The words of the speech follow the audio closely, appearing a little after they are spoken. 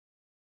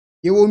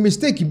You will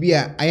mistake be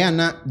a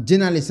ayana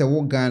journalist a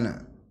wo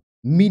Ghana,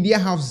 media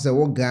houses a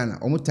wo Ghana,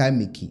 omo time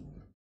make.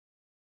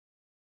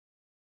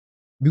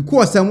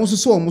 Because I'm also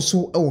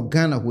so a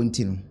Ghana won't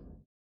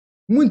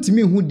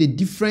Muntimi who the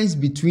difference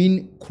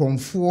between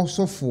Cromfo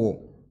software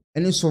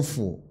and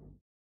software.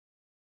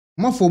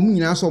 Ma for me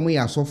na so mo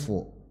ya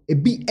software. E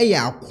bi e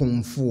ya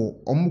Cromfo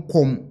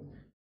omukom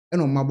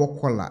eno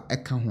mabokola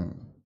eka ho.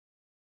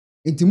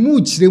 Enti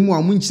mu chire mu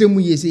a mu chire mu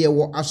ye se ye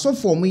wo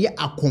asofo mo ye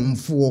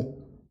akomfo.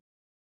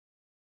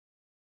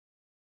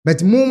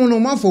 But mu no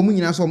ma for mu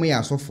nyina so mo ye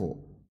asofo.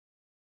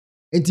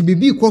 Enti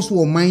bibi koso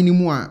wo man ni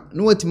mu a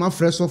no watima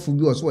fresh sofo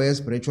bi so ye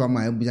spiritual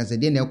man bi say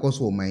dey na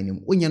koso wo man ni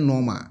mu. Onye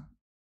normal.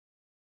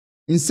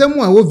 Nsem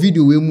a wo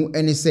video we mu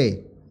ene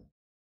say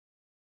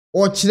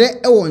o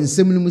kire e wo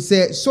nsem ni mu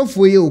say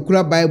sofo ye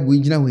okura bible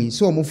gina hoyi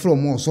so mo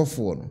from mo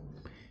sofo no.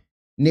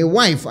 Ne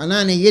wife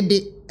anane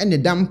yede ene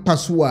dam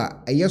paso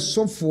a eye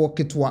sofo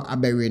ketwa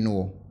abewe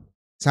no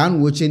saa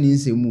no wo che ni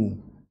nsemu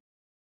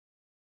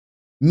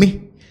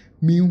me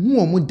hu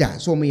o mu da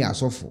so mo ya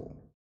sofo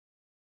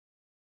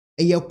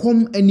eye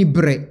kom ani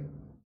bre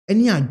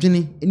ani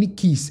adwene ani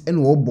kiss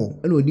ene obo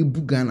ene odi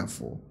bugana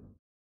fo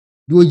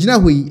de ogina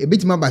hoyi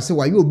ebetima ba se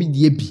wa ye obi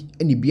die bi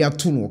ene bi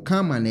ato no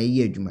kama na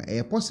eye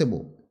adwuma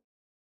possible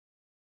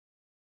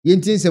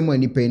yentin semu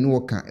ani pe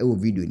no ka e wo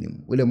video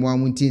nim wole mo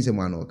amuntin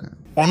semu anoka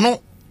ono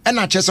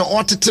ena chese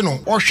otete no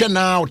ohwe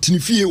na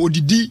otinifie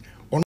odidi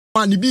ono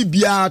ani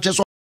bibia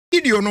chese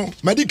video no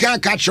medical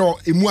catch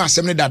emu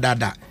asem ne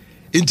dadada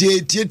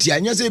enti tietia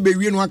anya se be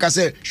wie no aka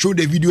se show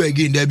the video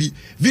again there be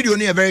video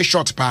no very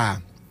short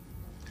pa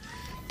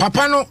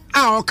papa no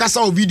a okasa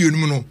o video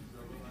no no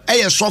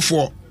eye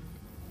sofo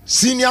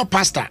senior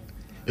pastor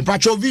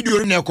ipacho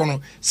video no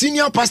ekono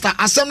senior pastor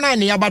asem na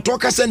ne yabato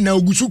okasa na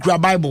ogusu kura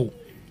bible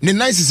ne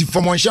nice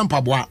for mon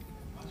champaboa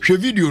hwe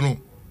video no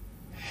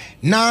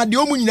na de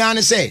omu nyina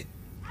ne se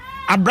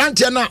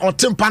abrante na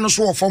otempa no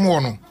so ofom ho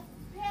no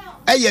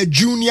eye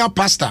junior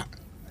pastor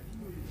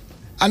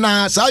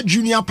ana sa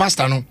junior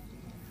pastor no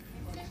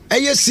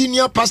eye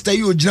senior pastor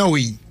yi ogina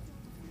we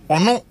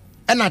ono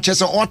na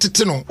chese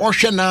otete no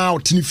ohwe na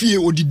otinifie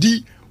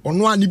odidi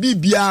ono ani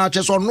bibia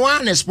chese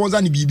ono na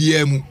sponsor ni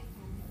bibia mu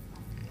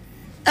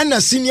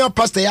ena senior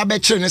pastor ya be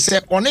kire ne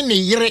se one ne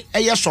yere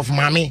eye sof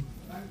mame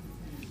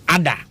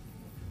ada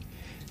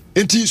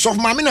enti sof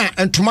mame na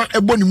entuma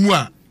eboni mu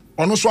a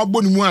ono so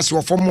aboni mu ase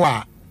ofom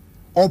a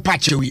o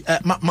pachewi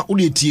ma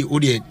odi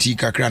eti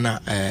kakra na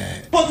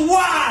But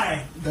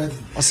why? Daddy.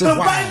 The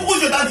Bible,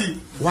 who's your daddy?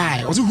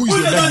 Why? Also, who is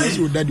your daddy? Who's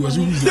your daddy?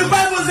 The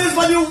Bible says,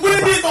 "For the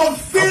wages of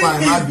sin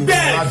is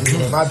death."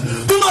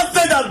 Do not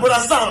say that,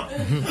 Brother Sam.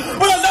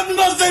 Brother Sam, do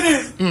not say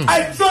this.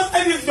 I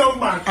trusted this young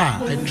man.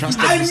 I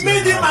trusted I this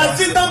made him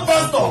assistant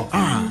pastor.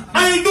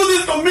 And you do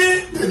this to me.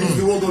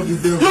 You do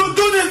this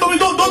to me.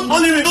 Don't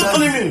only me. Don't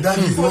only me.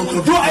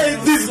 You are a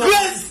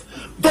disgrace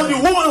to the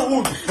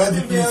womanhood.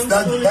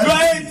 You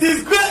are a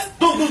disgrace.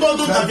 Don't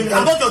touch me.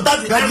 I'm not your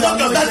daddy. I'm not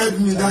your daddy.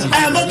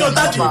 I am not your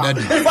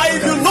daddy.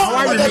 If you know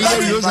I'm your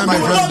daddy, you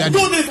don't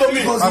do this to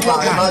me.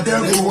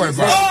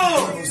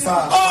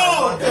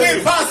 Hey,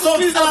 Pastor,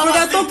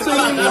 talk to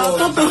him.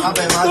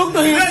 Talk to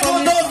him.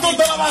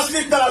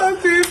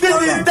 This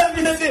is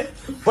definitely.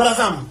 Brother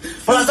Sam,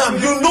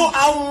 you know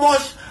how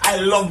much I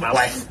love my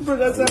wife. She's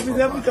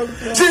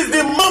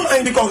the mom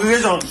in the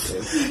congregation.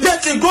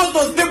 Yet she goes to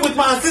sleep with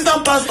my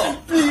assistant pastor.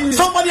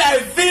 Somebody I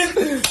feed,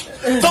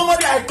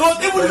 somebody I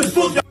clothe, even the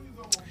school.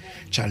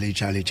 Charlie.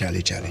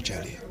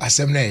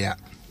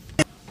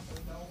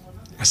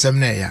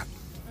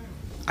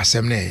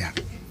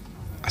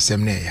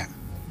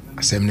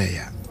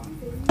 Asemneya.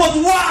 But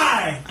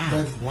why?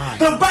 Why?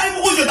 The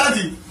Bible, who's your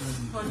daddy?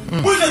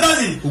 Who's your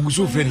daddy?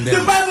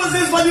 The Bible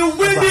says, "For the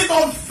wages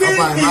of sin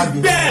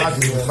is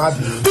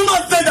death." Do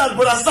not say that,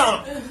 Brother Sam.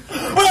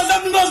 Brother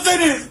Sam, do not say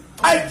this.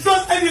 I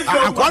trusted this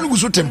young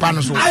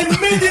man. I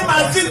made him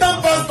assistant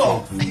pastor.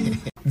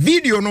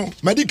 Video no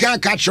medical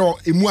catch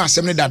emu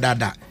asem ne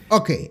dadada.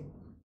 Okay.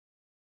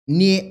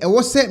 Ni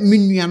ewo se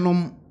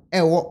menuanom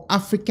ewo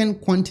African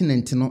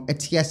continent no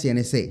etiase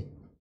ne say.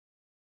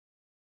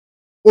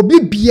 Obi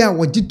bia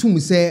wajitum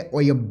say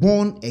oye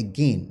born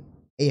again,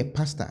 eye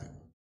pastor.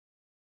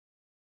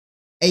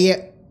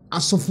 Eye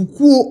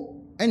asofukuo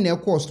ene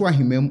ekọ so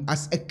ahemam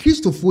as a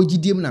Christopher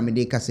gidiem na me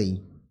de kasa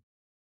yi.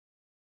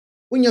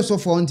 Onye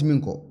sofo ntimi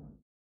nko.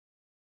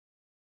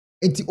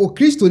 Enti o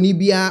Kristo ni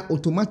bia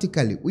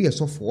automatically we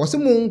sofo. Wo se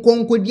mo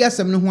nkonko di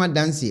asem ne ho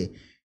adanse.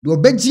 De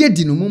obegye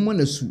di no mo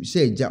na su se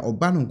eja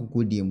oba no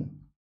nkonko di mu.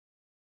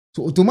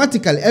 So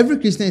automatically every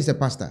Christian is a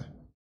pastor.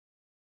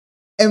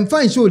 And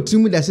find show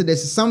to that say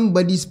there's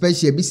somebody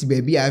special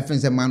baby I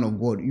find a man of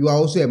God. You are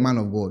also a man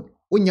of God.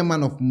 When you're a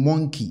man of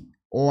monkey,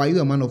 or are you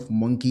a man of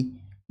monkey?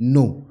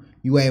 No,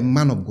 you are a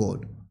man of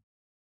God.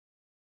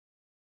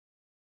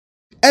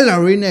 Ella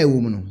Reina a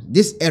woman.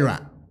 This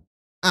era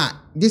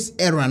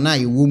na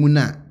a woman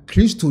na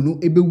Christo no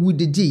ebe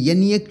wude je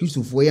ye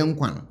Christo for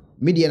yankwan.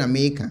 Media na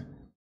America.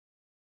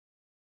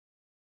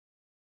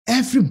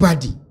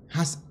 Everybody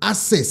has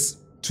access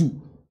to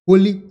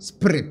Holy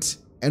Spirit.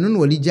 ɛno no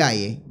wali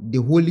gyae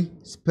the Holy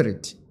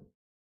Spirit.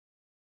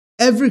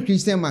 Every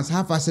Christian must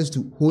have access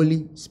to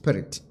Holy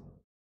Spirit.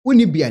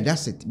 Uni be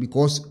that's it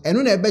because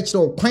ɛno na ɛbɛkyerɛ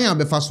wo kwan a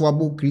bɛfa so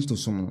abo Kristo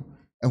som no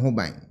ɛho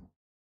ban.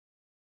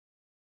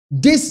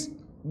 These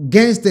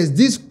gangsters,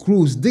 these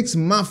crews, these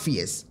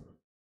mafias,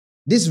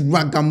 these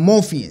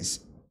ragamuffins,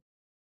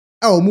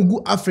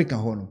 Omugu Africa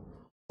hono.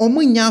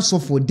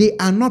 Omunyasofo, they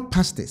are not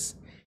pastors.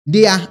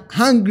 They are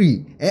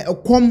hungry,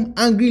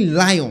 angry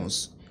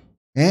lions.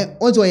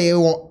 Also,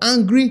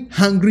 angry,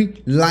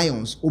 hungry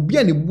lions.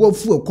 Obia ni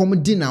buafu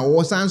come dinner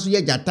or sansu ya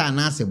jata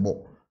na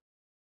sebo.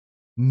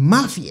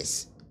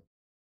 Mafias.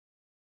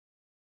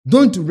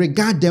 Don't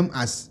regard them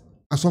as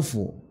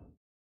asofo.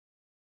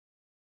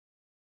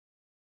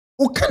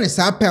 O can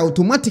say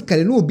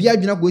automatically no be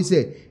adwina go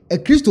say a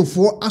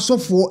Christopher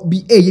asofo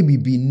be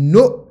ABB.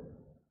 No,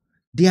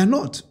 they are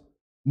not.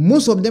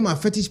 Most of them are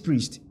fetish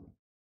priests.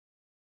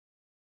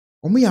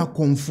 Omo ya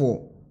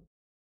comfort.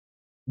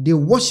 They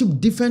worship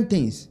different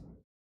things.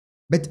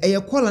 But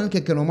a kola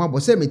nkeke no mabo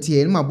say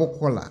metie no mabo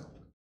kola.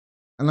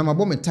 Ana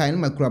mabo metai no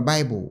makura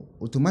Bible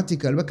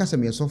automatically we kasa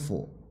me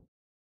asofo.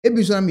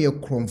 Ebi so na me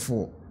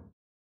kromfo.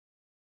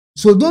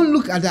 So don't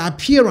look at the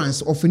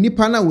appearance of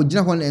nipa na wo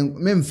gina ho na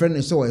memfrɛ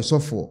no so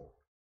asofo.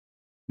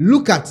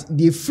 Look at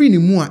the free ni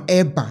mu a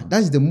eba.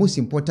 That's the most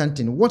important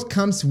thing. What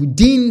comes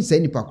within say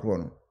nipa kro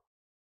no.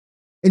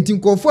 Enti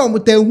nkofo a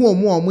muta hu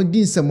omo a mo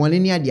din semone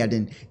ne ade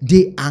aden.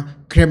 They are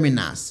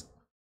criminals.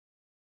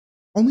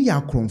 Omo ya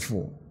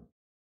kromfo.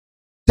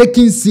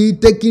 Taking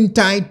seed, taking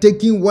time,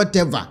 taking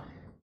whatever.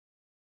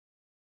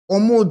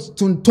 Omo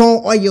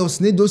tonton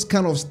oils need those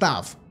kind of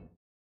stuff.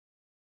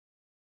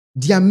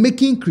 They are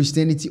making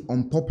Christianity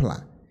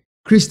unpopular.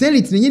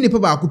 Christianity ni nipa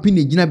ba akopi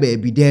na gina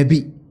baabi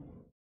daabi.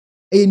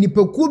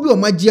 Nipa ku bi o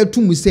magye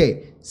atum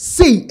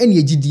sei ene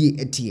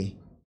agidie etie.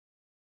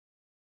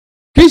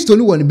 Kristo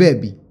ni won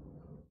baabi.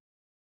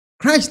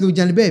 Christ no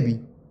jan baabi.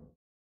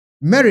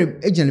 Mary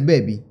ejan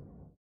baabi.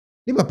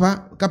 Ni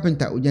papa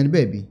carpenter ojan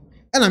baabi.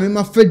 Ana me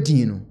ma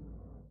fadin no.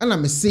 Ana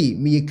me say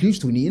me ye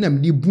Kristo ni na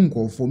me di bu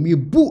nkofo, me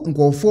bu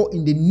nkofo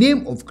in the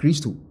name of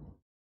Kristo.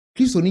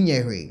 Kristo ni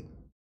nya hwe.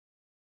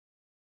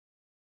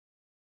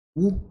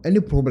 Any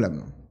problem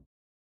no?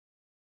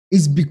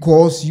 It's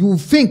because you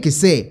think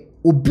say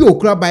obi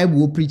okra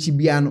Bible preach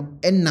bia no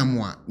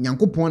enam a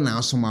Nyankopon na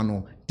asoma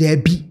no da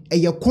bi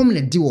eye kom na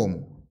de wo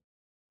mo.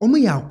 Omo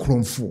ya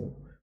akromfo.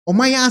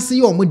 Omo ya ase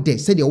ye omo de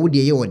se de wo de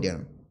ye wo de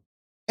no.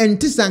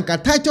 Enti sanka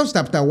Titus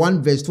chapter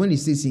 1 verse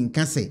 26 in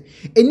ka say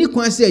eni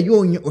kwan se ye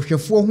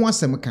ohwefo ho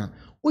asem ka.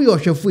 Wo ye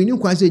ohwefo eni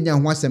kwan se nya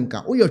ho asem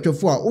ka. Wo ye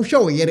ohwefo a wo hwe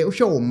wo yere, wo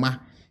hwe wo ma.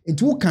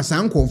 Enti wo ka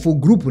san konfo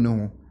group no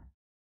ho.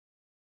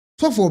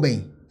 So for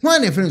ben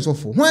Why friends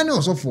of why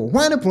no so for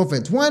why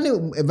prophet why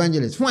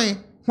evangelist why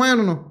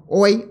no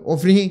oi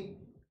ofri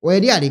o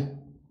edi ade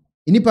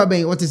inipa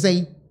ben what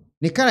say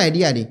ne kara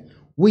edi ade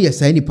wo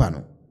yesa nipa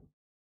no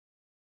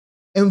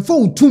emfo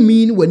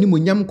utumi ni wani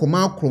monyam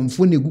koma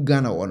akromfo na egu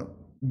Ghana wo no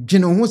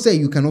dwene ho say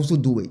you can also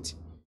do it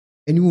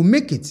and you will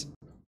make it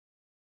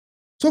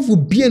so for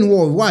bien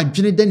wo wa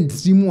dwene dan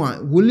timu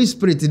a Holy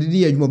Spirit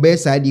di adwuma be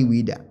sa ade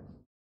wi da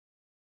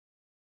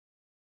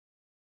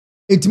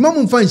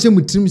etimamu mfa nhyɛ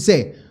mutrim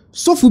say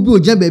so fu bi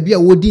ojan baabi a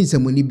wodi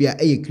nsamoni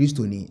bia eye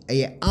Kristo ni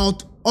eye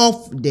out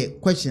of the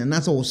question and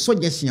answer wo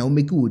suggestion a wo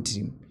make wo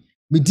trim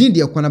me din de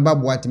kwana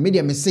baboate me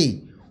de me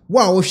say wo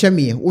a wo hwe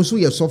me wo so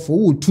ye sofo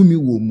wo tumi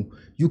wo mu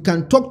you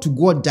can talk to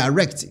God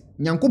direct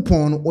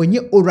Nyankopon no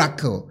onye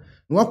oracle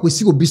no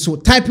akosi obi so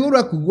type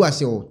oracle gu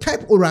ase o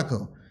type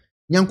oracle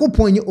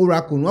Nyankopon onye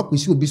oracle no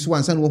akosi obi so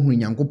ansa no hunu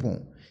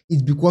Nyankopon.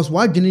 It's because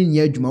what dwene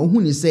nya adwuma wo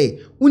hu ni say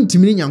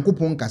untimi ni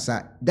Nyankopon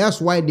kasa. That's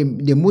why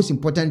the most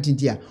important thing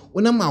here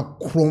ona ma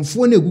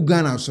kromfo na egu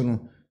Ghana so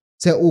no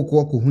say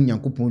okọ ko hu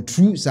Nyankopon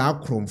true sa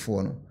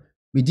kromfo no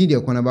me din de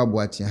kwana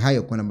baboate ha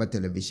ye kwana ba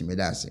television me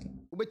da say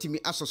obetimi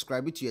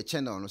subscribe to your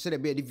channel no say the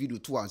be the video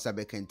to ansa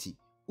bekanti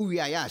uwi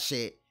aya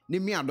share ne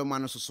mi adoma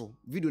no so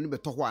video no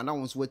beto ho ana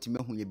won so watimi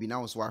hu ye bi na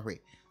won so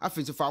ahwe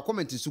afin so fa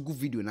comment so gu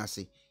video na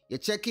say ye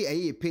check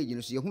your page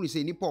no so ye hu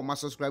say nipa o ma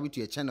subscribe to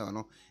your channel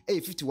no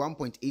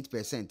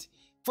 51.8%,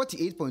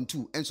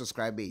 48.2 and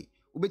subscribe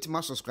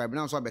ubetima subscribe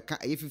na so abeka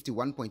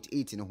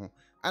 51.8 no ho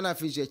ana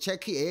afin so ye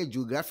check your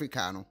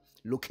geographical no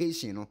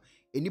location no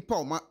nipa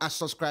o ma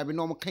subscribe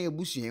no mo kan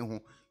ebusuan ho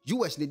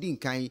US ne din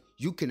kan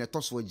UK ne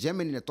toso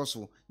Germany ne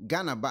toso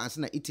Ghana ba ansa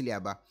na Italy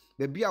aba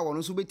bebia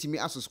wono so betimi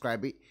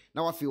subscribe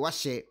na wafi wa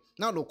share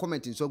na do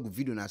comment so gu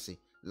video na say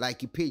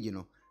like page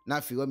no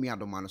na afi wa mi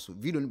adoma no so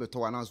video no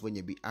beto announce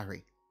wonya bi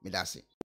ahwe me da say